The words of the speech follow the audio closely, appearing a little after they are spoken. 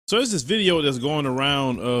So there's this video that's going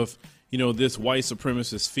around of, this white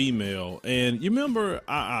supremacist female. And you remember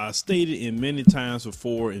I stated in many times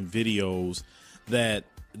before in videos that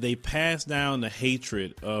they pass down the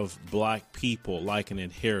hatred of black people like an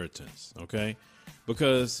inheritance. OK,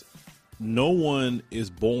 because no one is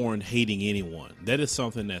born hating anyone. That is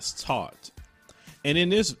something that's taught. And in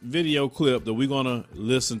this video clip that we're going to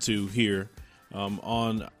listen to here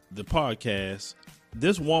on the podcast,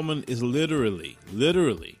 this woman is literally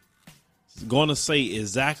going to say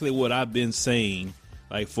exactly what I've been saying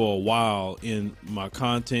like for a while in my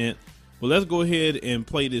content. Well, let's go ahead and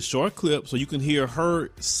play this short clip so you can hear her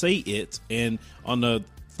say it. And on the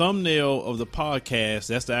thumbnail of the podcast,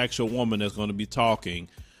 that's the actual woman that's going to be talking.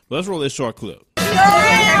 But let's roll this short clip. I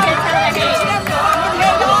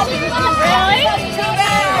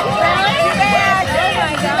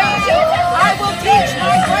will teach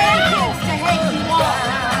my grandkids to hate you all.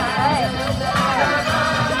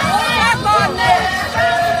 Step on this.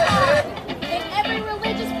 In every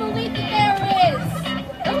religious belief that there is,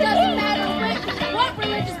 it doesn't matter what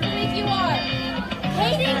religious belief you are.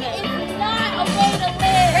 Hating is not a way to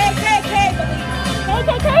live.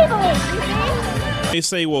 KKK belief. You see? They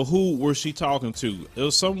say, well, who was she talking to? It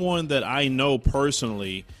was someone that I know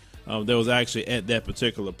personally that was actually at that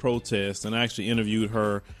particular protest, and I actually interviewed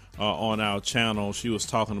her on our channel. She was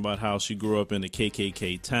talking about how she grew up in a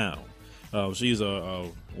KKK town. She's a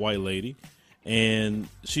white lady, and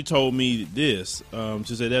she told me this.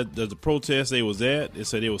 She said that the protest they was at, they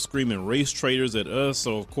said they were screaming race traitors at us.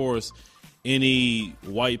 So, of course, any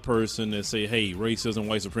white person that say, hey, racism,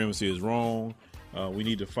 white supremacy is wrong, we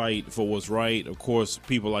need to fight for what's right. Of course,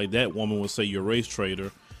 people like that woman would say you're a race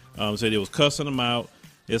traitor. Said they was cussing them out.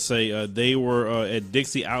 They say they were at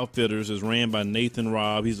Dixie Outfitters, is ran by Nathan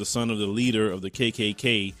Robb. He's the son of the leader of the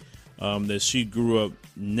KKK that she grew up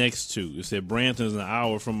next to. It said Brampton's an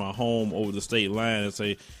hour from my home over the state line. They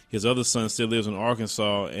say his other son still lives in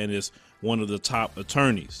Arkansas and is one of the top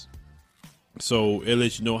attorneys. So it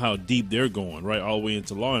lets you know how deep they're going, right, all the way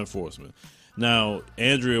into law enforcement. Now,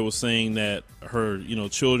 Andrea was saying that her,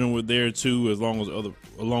 children were there too,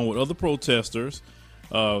 along with other protesters,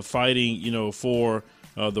 fighting, for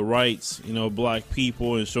the rights, black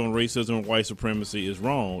people, and showing racism and white supremacy is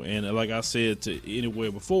wrong. And like I said to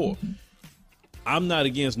anywhere before, I'm not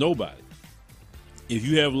against nobody. If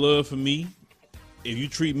you have love for me, if you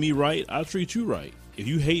treat me right, I treat you right. If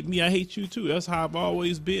you hate me, I hate you too. That's how I've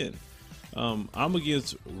always been. I'm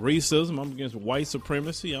against racism. I'm against white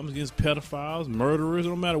supremacy. I'm against pedophiles, murderers. It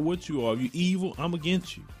don't matter what you are. If you're evil, I'm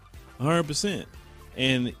against you 100%.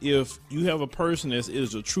 And if you have a person that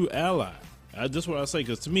is a true ally, that's what I say,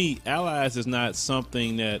 because to me, allies is not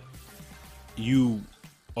something that you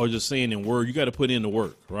are just saying in word. You got to put in the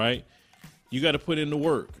work, right? You got to put in the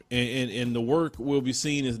work, and the work will be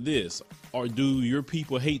seen as this. Or do your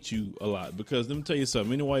people hate you a lot? Because let me tell you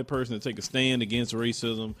something, any white person that take a stand against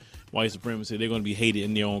racism, white supremacy, they're going to be hated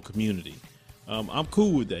in their own community. I'm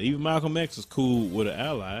cool with that. Even Malcolm X is cool with an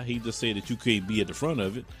ally. He just said that you can't be at the front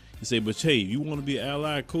of it. He said, but hey, if you want to be an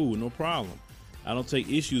ally, cool, no problem. I don't take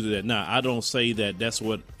issues with that. Now, I don't say that that's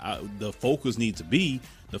what the focus needs to be.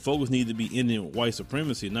 The focus needs to be ending white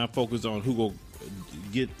supremacy, not focus on who go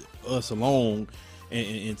get us along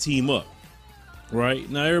and team up. Right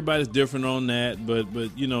now, everybody's different on that, but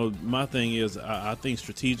my thing is, I think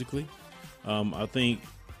strategically. I think,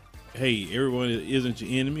 hey, everyone isn't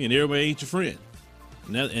your enemy, and everybody ain't your friend,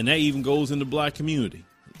 and that even goes in the black community.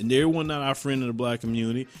 And everyone not our friend in the black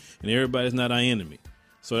community, and everybody's not our enemy.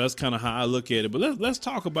 So that's kind of how I look at it. But let's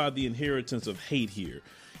talk about the inheritance of hate here.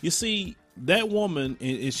 You see, that woman,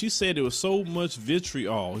 and she said there was so much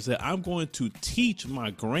vitriol, is that I'm going to teach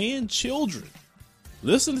my grandchildren.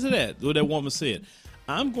 Listen to that, what that woman said.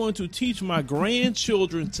 I'm going to teach my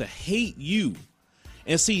grandchildren to hate you.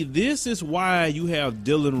 And see, this is why you have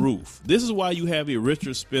Dylan Roof. This is why you have a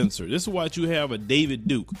Richard Spencer. This is why you have a David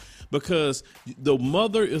Duke. Because the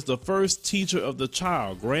mother is the first teacher of the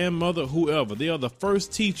child, grandmother, whoever. They are the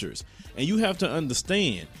first teachers. And you have to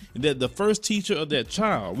understand that the first teacher of that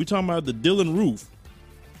child, we're talking about the Dylan Roof,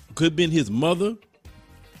 could have been his mother,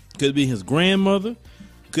 could have been his grandmother,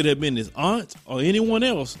 could have been his aunt, or anyone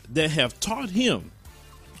else that have taught him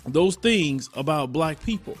those things about black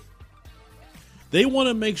people. They want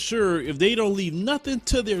to make sure if they don't leave nothing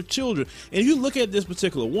to their children. And if you look at this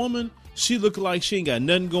particular woman, she look like she ain't got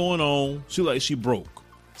nothing going on. She like she broke.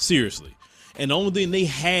 Seriously. And the only thing they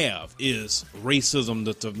have is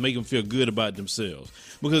racism to make them feel good about themselves.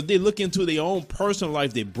 Because they look into their own personal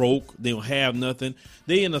life, they broke, they don't have nothing.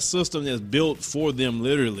 They in a system that's built for them,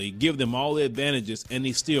 literally, give them all the advantages, and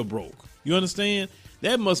they still broke. You understand?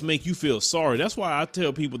 that must make you feel sorry. That's why I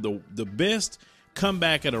tell people the best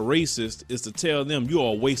comeback at a racist is to tell them you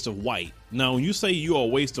are a waste of white. Now, when you say you are a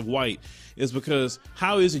waste of white, it's because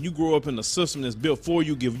how is it you grow up in a system that's built for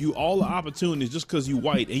you, give you all the opportunities just because you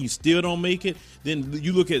white and you still don't make it? Then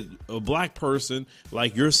you look at a black person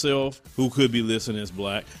like yourself who could be listening as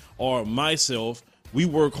black, or myself. We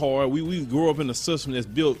work hard. We grow up in a system that's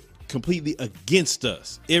built completely against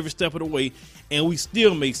us every step of the way, and we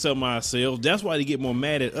still make something of ourselves. That's why they get more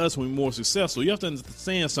mad at us when we're more successful. You have to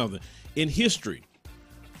understand something. In history,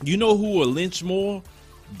 you know who will lynch more?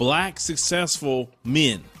 Black successful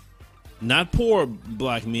men. Not poor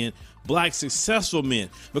black men, black successful men.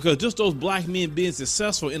 Because just those black men being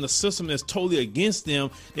successful in a system that's totally against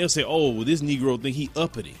them, they'll say, oh, well, this Negro think he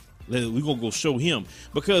uppity. We're going to go show him.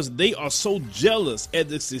 Because they are so jealous at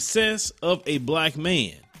the success of a black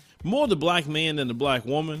man. More the black man than the black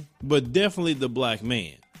woman, but definitely the black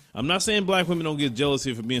man. I'm not saying black women don't get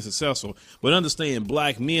jealousy for being successful, but understand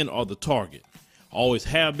black men are the target. Always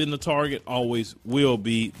have been the target, always will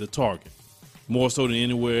be the target. More so than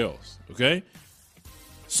anywhere else, okay?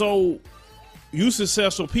 So, you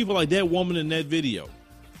successful people like that woman in that video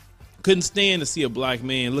couldn't stand to see a black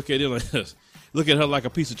man look at it like this. Look at her like a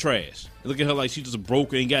piece of trash. Look at her like she just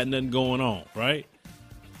broke, ain't got nothing going on, right?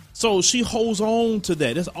 So she holds on to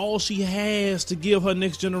that. That's all she has to give her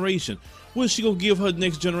next generation. What is she going to give her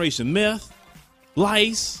next generation? Meth?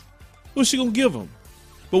 Lice? What's she going to give them?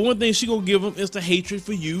 But one thing she going to give them is the hatred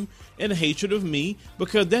for you and the hatred of me,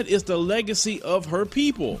 because that is the legacy of her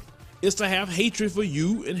people. It's to have hatred for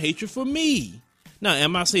you and hatred for me. Now,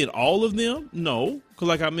 am I saying all of them? No, because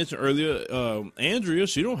like I mentioned earlier, Andrea,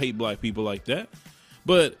 she don't hate black people like that.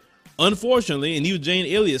 But unfortunately, and even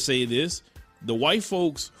Jane Elliott say this, the white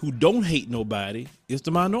folks who don't hate nobody is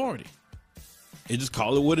the minority. They just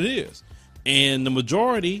call it what it is. And the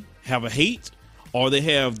majority have a hate, or they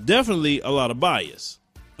have definitely a lot of bias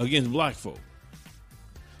against black folk.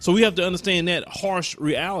 So we have to understand that harsh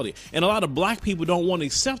reality. And a lot of black people don't want to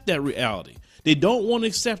accept that reality. They don't want to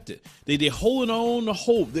accept it. They holding on to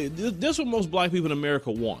hope. That's what most black people in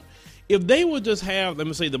America want. If they would just have, let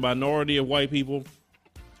me say, the minority of white people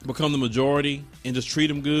become the majority and just treat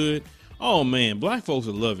them good, oh man, black folks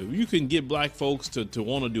would love it. You can get black folks to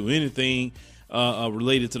want to do anything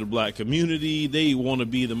related to the black community. They want to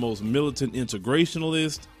be the most militant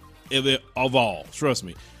integrationalist of all. Trust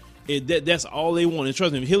me. That's all they want. And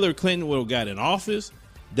trust me, if Hillary Clinton would have got in office,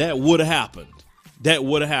 that would have happened. That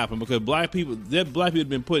would have happened because black people have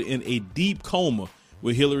been put in a deep coma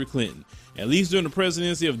with Hillary Clinton. At least during the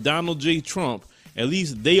presidency of Donald J. Trump, at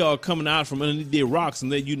least they are coming out from underneath their rocks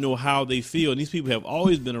and let you know how they feel. And these people have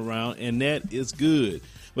always been around, and that is good.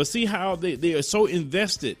 But see how they are so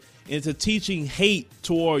invested into teaching hate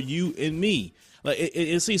toward you and me. Like,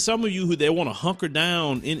 and see some of you who they want to hunker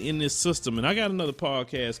down in this system. And I got another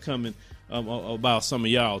podcast coming about some of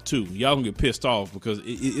y'all too. Y'all gonna get pissed off because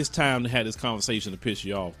it's time to have this conversation to piss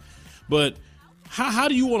you off. But how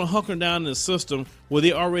do you want to hunker down in the system where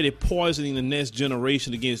they're already poisoning the next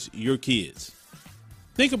generation against your kids?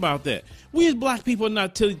 Think about that. We as black people are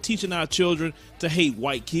not teaching our children to hate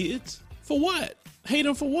white kids. For what? Hate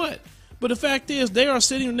them for what? But the fact is, they are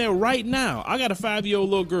sitting there right now. I got a 5-year-old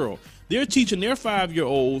little girl. They're teaching their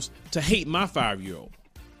 5-year-olds to hate my 5-year-old.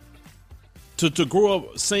 To grow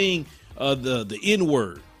up saying the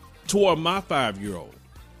N-word toward my 5-year-old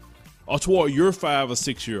or toward your 5 or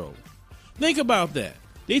 6-year-old. Think about that.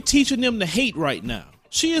 They're teaching them to hate right now.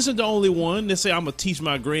 She isn't the only one that say, I'm going to teach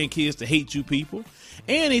my grandkids to hate you people.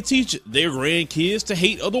 And they teach their grandkids to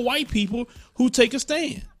hate other white people who take a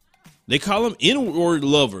stand. They call them N-word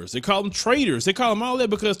lovers. They call them traitors. They call them all that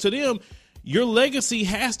because to them, your legacy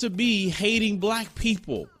has to be hating black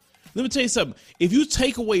people. Let me tell you something. If you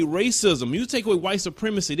take away racism, you take away white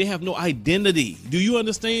supremacy, they have no identity. Do you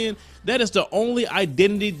understand? That is the only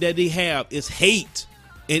identity that they have is hate.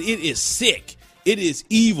 And it is sick. It is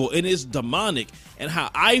evil. And it's demonic. And how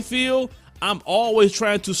I feel, I'm always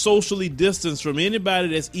trying to socially distance from anybody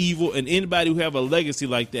that's evil and anybody who have a legacy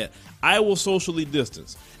like that. I will socially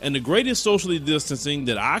distance. And the greatest socially distancing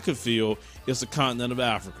that I could feel is the continent of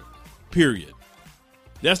Africa. Period.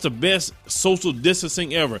 That's the best social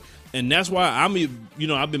distancing ever. And that's why I've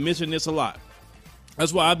been mentioning this a lot.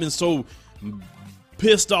 That's why I've been so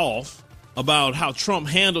pissed off about how Trump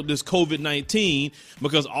handled this COVID-19,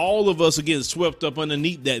 because all of us are getting swept up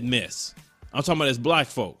underneath that mess. I'm talking about as black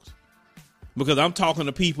folks. Because I'm talking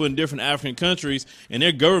to people in different African countries, and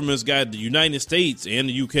their governments got the United States and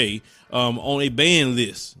the UK on a ban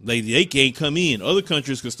list. They can't come in. Other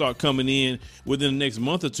countries can start coming in within the next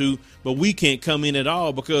month or two, but we can't come in at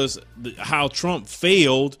all because how Trump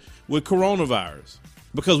failed with coronavirus.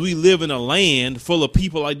 because we live in a land full of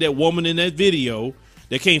people like that woman in that video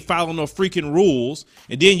that can't follow no freaking rules.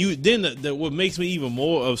 And then what makes me even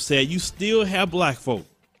more upset, you still have black folk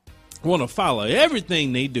want to follow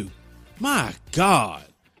everything they do. My God.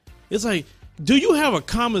 It's like, do you have a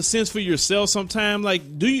common sense for yourself sometime?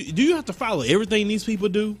 Like, do you have to follow everything these people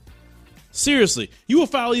do? Seriously, you will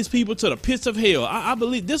follow these people to the pits of hell. I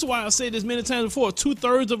believe this is why I said this many times before.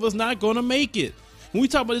 2/3 of us not going to make it. When we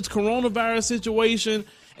talk about this coronavirus situation,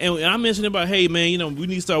 and I mentioned about, hey, man, we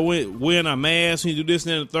need to start wearing our masks. We need to do this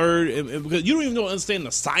and the third. And because you don't even understand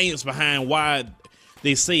the science behind why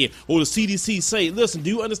they say it, or the CDC say, listen, do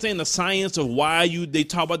you understand the science of why they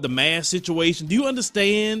talk about the mask situation? Do you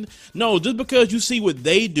understand? No, just because you see what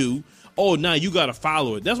they do, oh, now you got to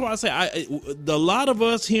follow it. That's why I say a lot of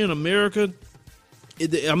us here in America,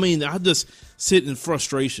 I just sit in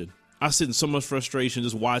frustration. I sit in so much frustration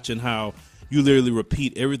just watching how you literally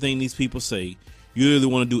repeat everything these people say. You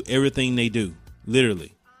literally want to do everything they do,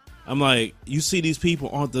 literally. I'm like, you see these people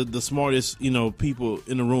aren't the smartest, people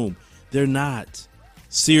in the room. They're not.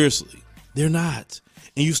 Seriously, they're not.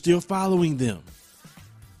 And you're still following them.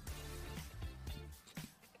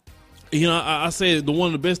 I said one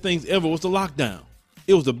of the best things ever was the lockdown.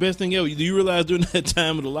 It was the best thing ever. Do you realize during that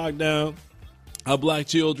time of the lockdown, our black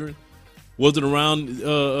children wasn't around,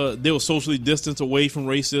 they were socially distanced away from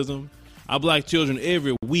racism. Our black children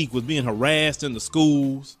every week was being harassed in the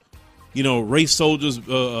schools. Race soldiers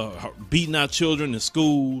beating our children in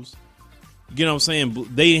schools. You know what I'm saying?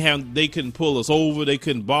 They couldn't pull us over. They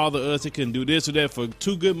couldn't bother us. They couldn't do this or that. For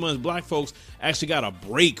 2 good months, black folks actually got a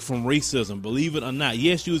break from racism, believe it or not.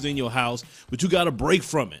 Yes, you was in your house, but you got a break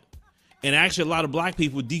from it. And actually, a lot of black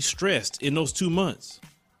people de-stressed in those 2 months.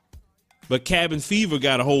 But cabin fever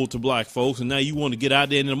got a hold to black folks, and now you want to get out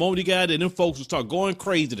there. And the moment you got out there, them folks will start going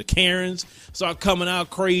crazy. The Karens start coming out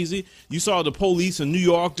crazy. You saw the police in New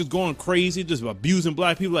York just going crazy, just abusing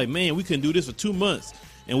black people. Like, man, we couldn't do this for 2 months.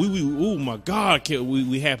 And oh my God,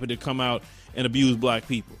 we happy to come out and abuse black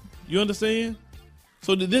people. You understand?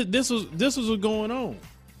 So this was what's going on.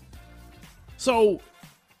 So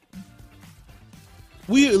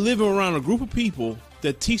we are living around a group of people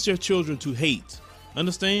that teach their children to hate.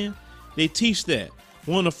 Understand? They teach that.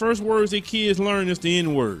 One of the first words their kids learn is the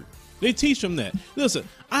N-word. They teach them that. Listen,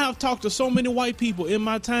 I have talked to so many white people in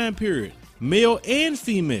my time period, male and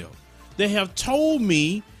female, that have told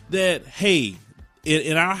me that, hey,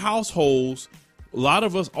 in our households, a lot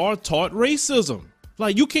of us are taught racism.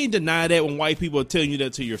 Like, you can't deny that when white people are telling you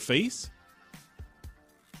that to your face.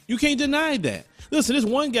 You can't deny that. Listen, this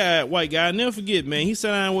one guy, white guy, I'll never forget, man. He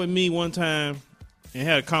sat down with me one time and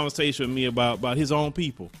had a conversation with me about his own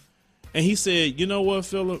people. And he said, you know what,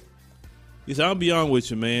 Philip? He said, I'll be honest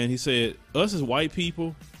with you, man. He said, us as white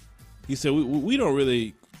people, he said, we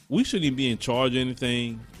shouldn't even be in charge of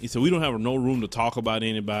anything. He said, we don't have no room to talk about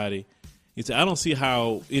anybody. He said, I don't see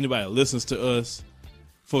how anybody listens to us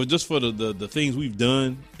for the things we've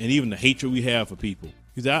done and even the hatred we have for people.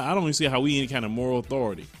 He said, I don't even see how we any kind of moral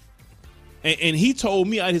authority. And he told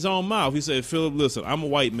me out of his own mouth, he said, Philip, listen, I'm a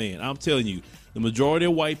white man. I'm telling you, the majority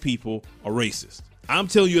of white people are racist. I'm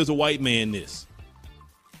telling you as a white man this.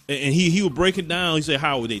 And he would break it down. He said,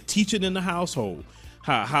 how they teach it in the household.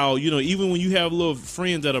 How even when you have little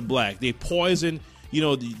friends that are black, they poison,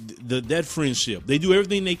 that friendship. They do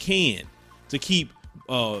everything they can to keep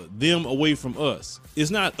them away from us.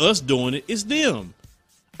 It's not us doing it, it's them.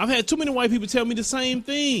 I've had too many white people tell me the same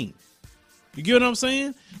thing. You get what I'm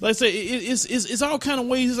saying? Like I say, it's all kind of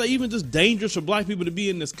ways. It's like even just dangerous for black people to be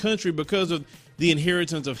in this country because of the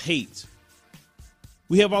inheritance of hate.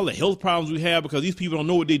 We have all the health problems we have because these people don't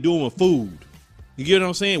know what they're doing with food. You get what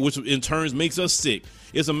I'm saying? Which in turn makes us sick.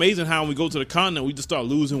 It's amazing how when we go to the continent, we just start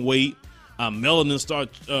losing weight. Our melanin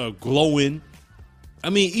starts glowing.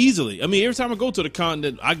 Easily. Every time I go to the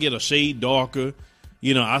continent, I get a shade darker.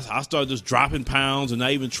 I start just dropping pounds and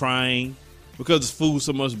not even trying because the food's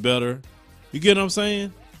so much better. You get what I'm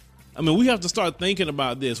saying? We have to start thinking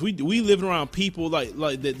about this. We live around people like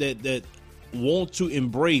that want to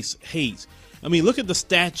embrace hate. Look at the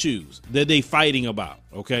statues that they fighting about,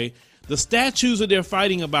 okay? The statues that they're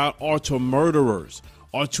fighting about are to murderers,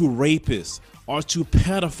 are to rapists, are to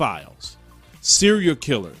pedophiles, serial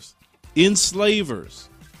killers, enslavers.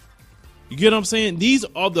 You get what I'm saying? These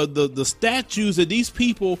are the statues that these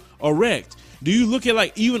people erect. Do you look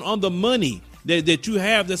at even on the money that you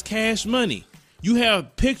have that's cash money? You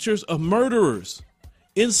have pictures of murderers,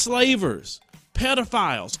 enslavers,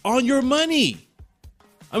 pedophiles on your money.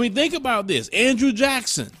 Think about this. Andrew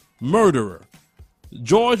Jackson, murderer.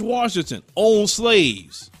 George Washington, owned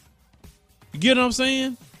slaves. You get what I'm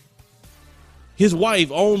saying? his wife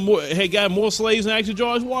had got more slaves than actually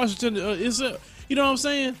George Washington. You know what I'm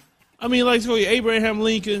saying? I mean, like, so Abraham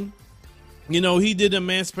Lincoln, you know, he did the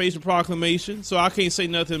Emancipation Proclamation, so I can't say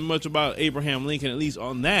nothing much about Abraham Lincoln, at least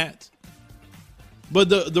on that. But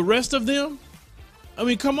the rest of them, I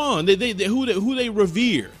mean, come on, who they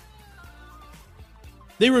revere?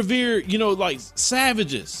 They revere, you know, like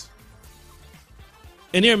savages.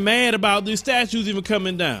 And they're mad about these statues even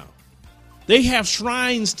coming down. They have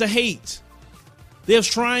shrines to hate. They have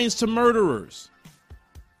shrines to murderers.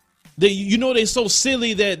 They're so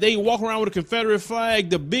silly that they walk around with a Confederate flag.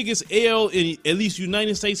 The biggest L in at least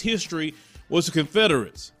United States history was the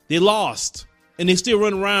Confederates. They lost, and they still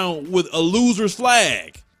run around with a loser's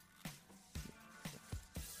flag.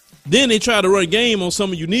 Then they try to run game on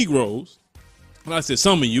some of you Negroes. And I said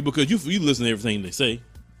some of you because you listen to everything they say.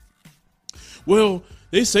 Well,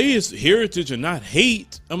 they say it's heritage and not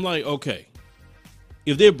hate. I'm like, okay,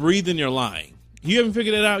 if they're breathing, they're lying. You haven't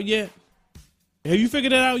figured that out yet? Have you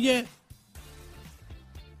figured that out yet?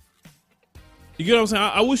 You get what I'm saying?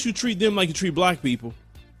 I wish you treat them like you treat black people.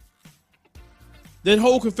 That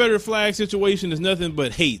whole Confederate flag situation is nothing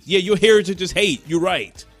but hate. Yeah, your heritage is hate. You're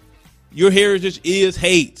right. Your heritage is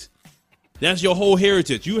hate. That's your whole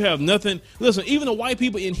heritage. You have nothing. Listen, even the white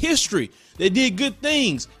people in history that did good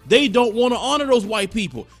things, they don't want to honor those white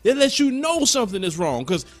people. They let you know something is wrong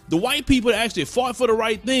because the white people that actually fought for the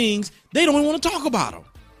right things, they don't even want to talk about them.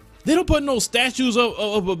 They don't put no statues up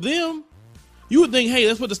of them. You would think, hey,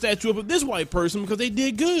 let's put the statue up of this white person because they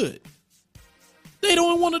did good. They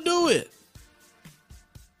don't want to do it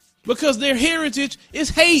because their heritage is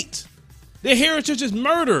hate. Their heritage is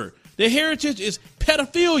murder. Their heritage is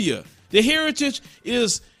pedophilia. The heritage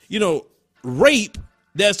is, you know, rape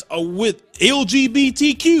that's with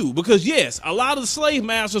LGBTQ because, yes, a lot of the slave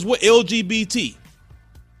masters were LGBT.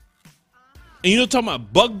 And you know, talking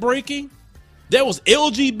about buck breaking, that was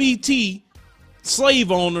LGBT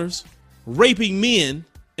slave owners raping men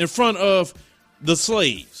in front of the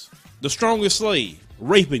slaves, the strongest slave,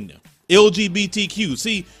 raping them. LGBTQ.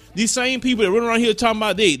 See, these same people that run around here talking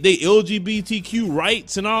about they LGBTQ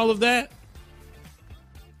rights and all of that.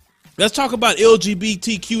 Let's talk about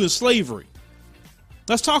LGBTQ and slavery.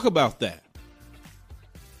 Let's talk about that.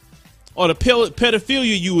 Or the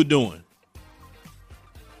pedophilia you were doing.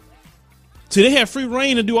 See, they had free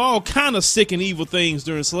reign to do all kind of sick and evil things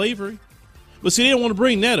during slavery. But see, they don't want to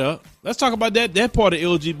bring that up. Let's talk about that part of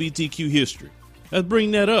LGBTQ history. Let's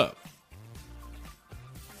bring that up.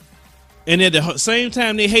 And at the same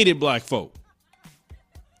time, they hated black folk.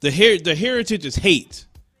 The heritage is hate.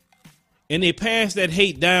 And they pass that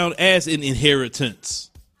hate down as an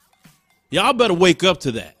inheritance. Y'all better wake up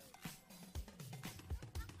to that.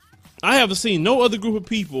 I haven't seen no other group of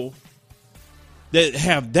people that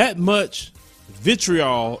have that much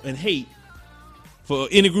vitriol and hate for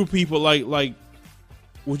any group of people like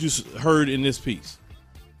what you heard in this piece.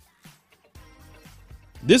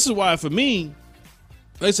 This is why, for me,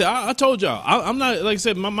 like I said, I told y'all, I'm not, like I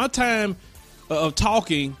said, my time of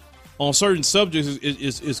talking on certain subjects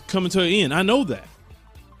is coming to an end. I know that.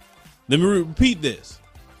 Let me repeat this.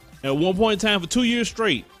 At one point in time, for 2 years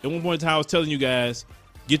straight, at one point in time, I was telling you guys,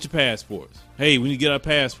 get your passports. Hey, we need to get our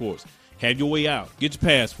passports. Have your way out. Get your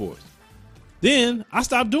passports. Then I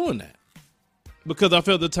stopped doing that because I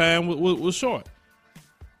felt the time was short.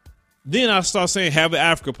 Then I started saying, have an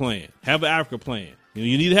Africa plan. Have an Africa plan.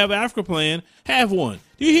 You need to have an Africa plan. Have one.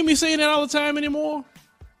 Do you hear me saying that all the time anymore?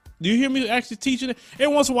 Do you hear me actually teaching it?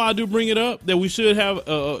 Every once in a while I do bring it up that we should have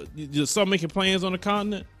start making plans on the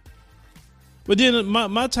continent. But then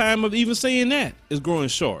my time of even saying that is growing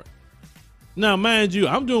short. Now, mind you,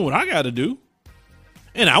 I'm doing what I got to do.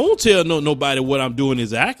 And I won't tell nobody what I'm doing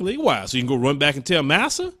exactly. Why? So you can go run back and tell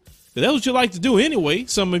Massa? Because that's what you like to do anyway,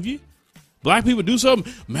 some of you. Black people do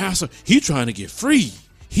something. Massa, he trying to get free.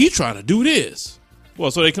 He trying to do this.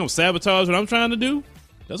 Well, so they come sabotage what I'm trying to do?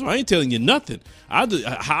 That's why I ain't telling you nothing. How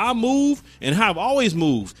I move and how I've always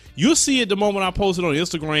moved. You'll see it the moment I post it on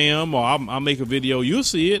Instagram or I'll make a video. You'll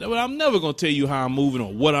see it. But I'm never going to tell you how I'm moving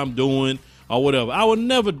or what I'm doing or whatever. I will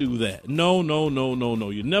never do that. No.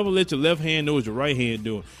 You never let your left hand know what your right hand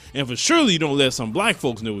doing. And for surely you don't let some black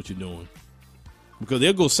folks know what you're doing. Because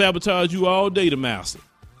they'll go sabotage you all day to master.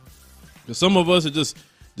 Because some of us are just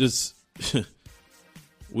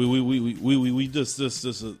we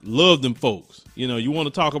just love them folks. You know, you want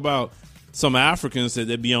to talk about some Africans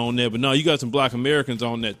that be on there, but no, you got some black Americans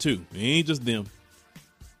on that too. It ain't just them.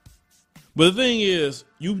 But the thing is,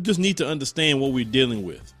 you just need to understand what we're dealing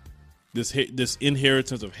with. This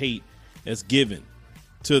inheritance of hate that's given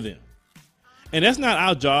to them. And that's not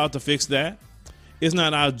our job to fix that. It's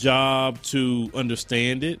not our job to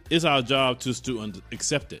understand it. It's our job just to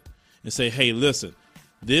accept it and say, hey, listen,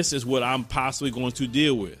 this is what I'm possibly going to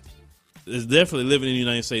deal with. It's definitely living in the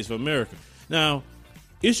United States of America. Now,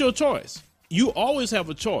 it's your choice. You always have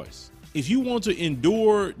a choice. If you want to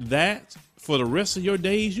endure that for the rest of your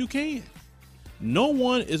days, you can. No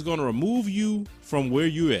one is going to remove you from where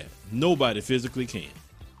you're at. Nobody physically can.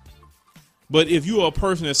 But if you are a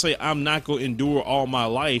person that say, I'm not going to endure all my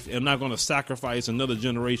life, I'm not going to sacrifice another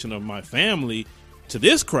generation of my family to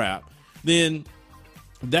this crap, then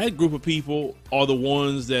that group of people are the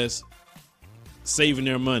ones that's saving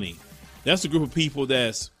their money. That's the group of people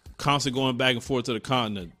that's constantly going back and forth to the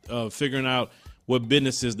continent, figuring out what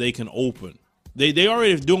businesses they can open. They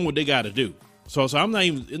already doing what they got to do. So I'm not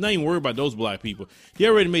even worried about those black people. They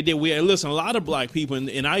already made their way. Listen, a lot of black people,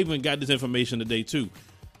 and I even got this information today too.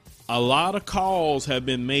 A lot of calls have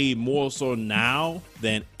been made more so now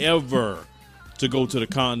than ever to go to the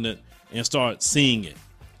continent and start seeing it.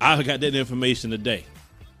 I got that information today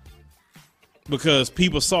because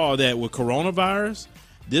people saw that with coronavirus,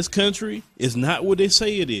 this country is not what they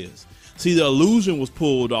say it is. See, the illusion was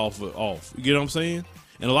pulled off. You get what I'm saying?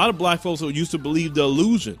 And a lot of black folks used to believe the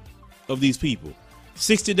illusion of these people.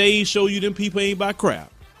 60 days show you them people ain't by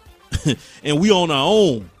crap. And we on our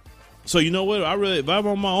own. So you know what? If I'm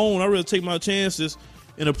on my own, I really take my chances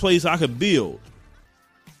in a place I could build.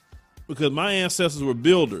 Because my ancestors were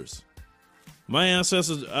builders. My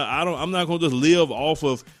ancestors, I'm not going to just live off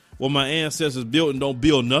of what my ancestors built and don't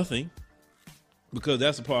build nothing. Because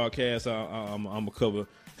that's a podcast I'm going to cover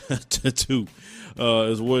too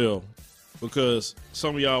as well. Because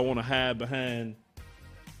some of y'all want to hide behind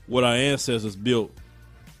what our ancestors built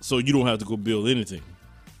so you don't have to go build anything.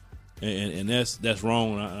 And that's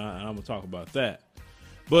wrong. I'm going to talk about that.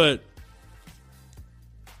 But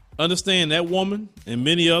understand that woman and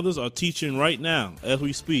many others are teaching right now, as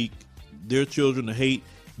we speak, their children to hate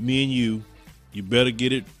me and you. You better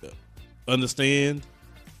get it. Understand.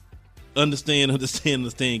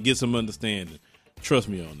 Get some understanding. Trust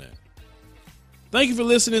me on that. Thank you for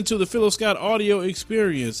listening to the Philo Scott audio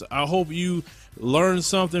experience. I hope you learned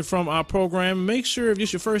something from our program. Make sure if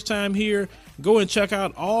it's your first time here, go and check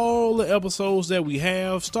out all the episodes that we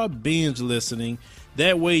have. Start binge listening.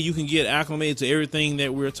 That way you can get acclimated to everything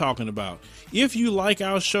that we're talking about. If you like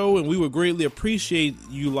our show, and we would greatly appreciate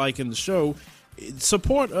you liking the show,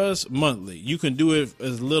 support us monthly. You can do it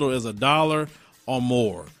as little as $1 or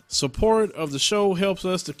more. Support of the show helps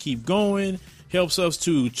us to keep going, helps us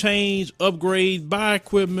to change, upgrade, buy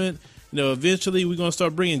equipment. Eventually we're going to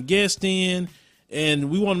start bringing guests in, and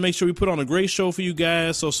we want to make sure we put on a great show for you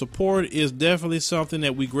guys. So support is definitely something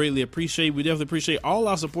that we greatly appreciate. We definitely appreciate all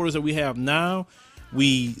our supporters that we have now.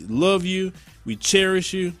 We love you. We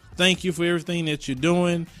cherish you. Thank you for everything that you're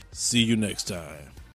doing. See you next time.